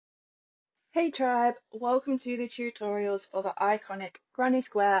Hey tribe, welcome to the tutorials for the iconic granny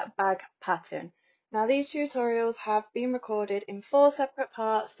square bag pattern. Now these tutorials have been recorded in 4 separate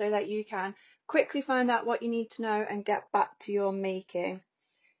parts so that you can quickly find out what you need to know and get back to your making.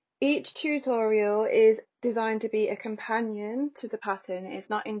 Each tutorial is designed to be a companion to the pattern. It's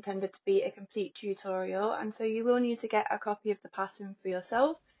not intended to be a complete tutorial, and so you will need to get a copy of the pattern for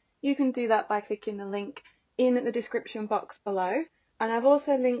yourself. You can do that by clicking the link in the description box below. And I've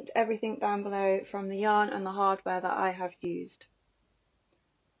also linked everything down below from the yarn and the hardware that I have used.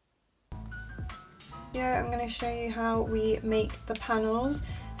 Yeah, I'm going to show you how we make the panels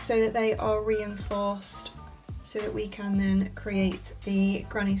so that they are reinforced so that we can then create the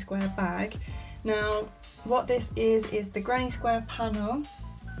granny square bag. Now what this is the granny square panel,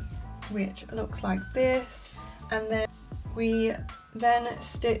 which looks like this, and then we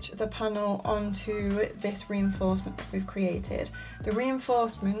stitch the panel onto this reinforcement that we've created. The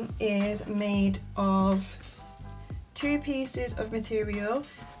reinforcement is made of 2 pieces of material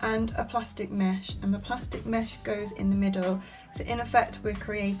and a plastic mesh, and the plastic mesh goes in the middle. So in effect we're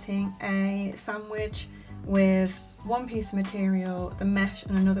creating a sandwich with 1 piece of material, the mesh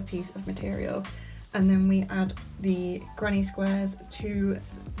and another piece of material, and then we add the granny squares to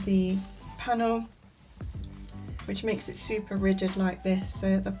the panel, which makes it super rigid like this so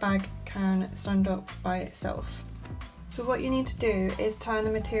that the bag can stand up by itself. So what you need to do is turn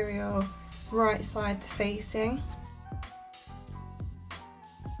the material right sides facing.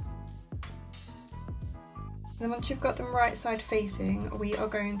 Then once you've got them right side facing, we are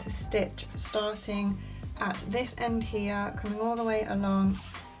going to stitch starting at this end here, coming all the way along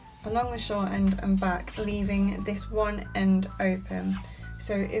the short end and back, leaving this one end open.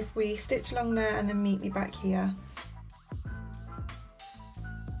 So if we stitch along there and then meet me back here.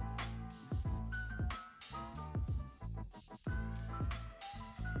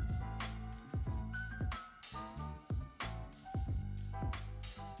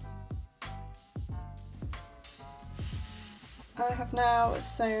 I have now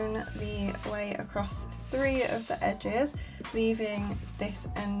sewn the way across 3 of the edges, leaving this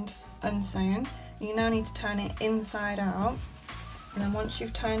end unsewn. You now need to turn it inside out, and then once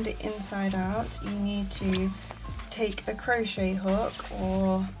you've turned it inside out, you need to take a crochet hook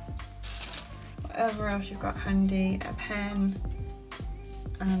or whatever else you've got handy, a pen,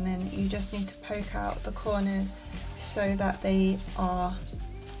 and then you just need to poke out the corners so that they are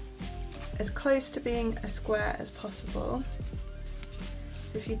as close to being a square as possible.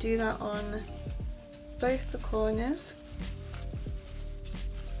 So if you do that on both the corners,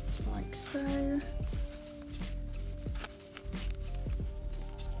 like so.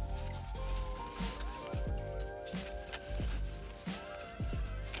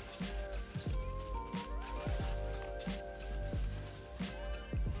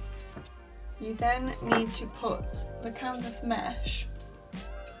 You then need to put the canvas mesh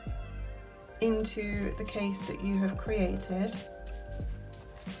into the case that you have created.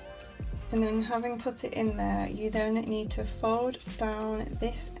 And then having put it in there, you then need to fold down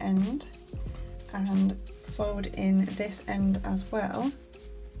this end and fold in this end as well.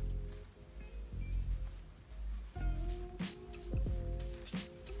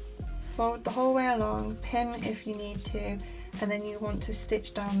 Fold the whole way along, pin if you need to, and then you want to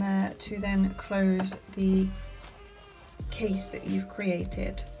stitch down there to then close the case that you've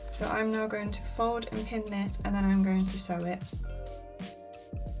created. So I'm now going to fold and pin this, and then I'm going to sew it.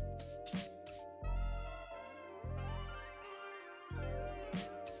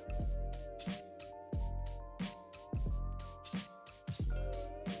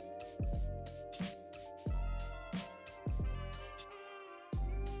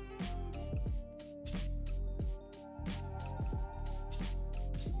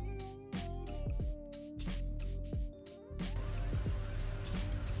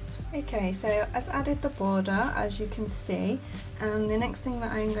 Okay, so I've added the border, as you can see, and the next thing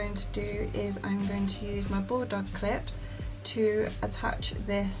that I'm going to do is I'm going to use my bulldog clips to attach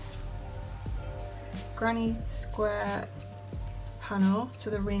this granny square panel to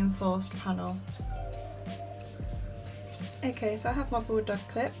the reinforced panel. Okay, so I have my bulldog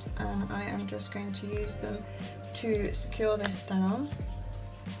clips and I am just going to use them to secure this down.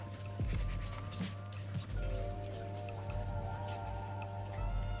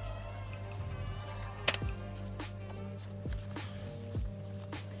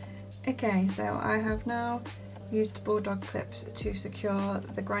 Okay, so I have now used the bulldog clips to secure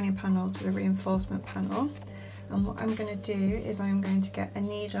the granny panel to the reinforcement panel, and what I'm going to do is I'm going to get a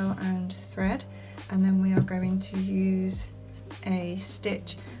needle and thread, and then we are going to use a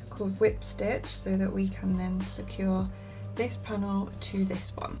stitch called whip stitch so that we can then secure this panel to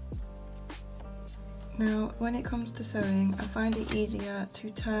this one. Now when it comes to sewing, I find it easier to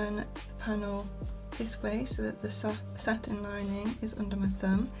turn the panel this way so that the satin lining is under my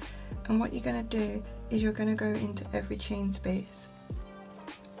thumb, and what you're going to do is you're going to go into every chain space.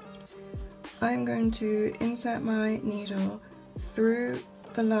 I'm going to insert my needle through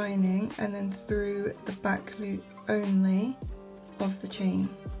the lining and then through the back loop only of the chain,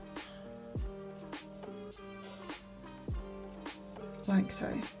 like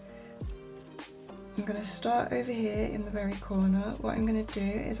so. I'm going to start over here in the very corner. What I'm going to do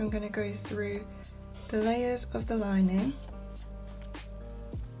is I'm going to go through the layers of the lining.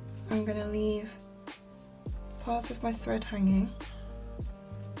 I'm going to leave part of my thread hanging,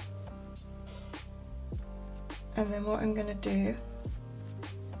 and then what I'm going to do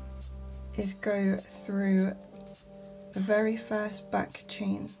is go through the very first back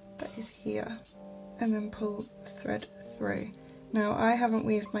chain that is here and then pull the thread through. Now I haven't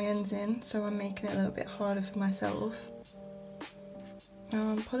weaved my ends in, so I'm making it a little bit harder for myself. Now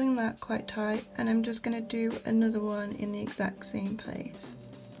I'm pulling that quite tight, and I'm just going to do another one in the exact same place.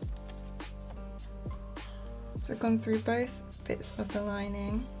 So I've gone through both bits of the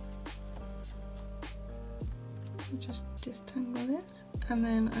lining. Just disentangle this, and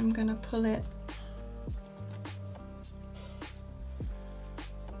then I'm going to pull it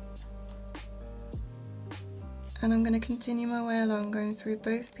and I'm going to continue my way along, going through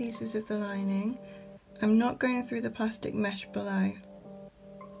both pieces of the lining. I'm not going through the plastic mesh below,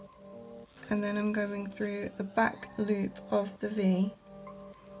 and then I'm going through the back loop of the V.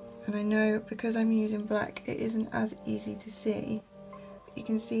 And I know because I'm using black it isn't as easy to see, but you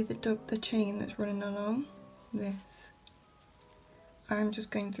can see the chain that's running along this. I'm just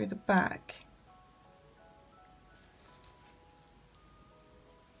going through the back.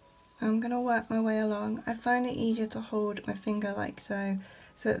 I'm going to work my way along. I find it easier to hold my finger like so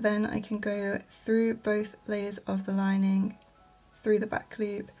that then I can go through both layers of the lining, through the back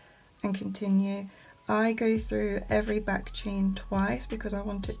loop, and continue. I go through every back chain twice because I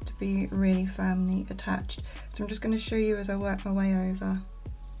want it to be really firmly attached. So I'm just going to show you as I work my way over.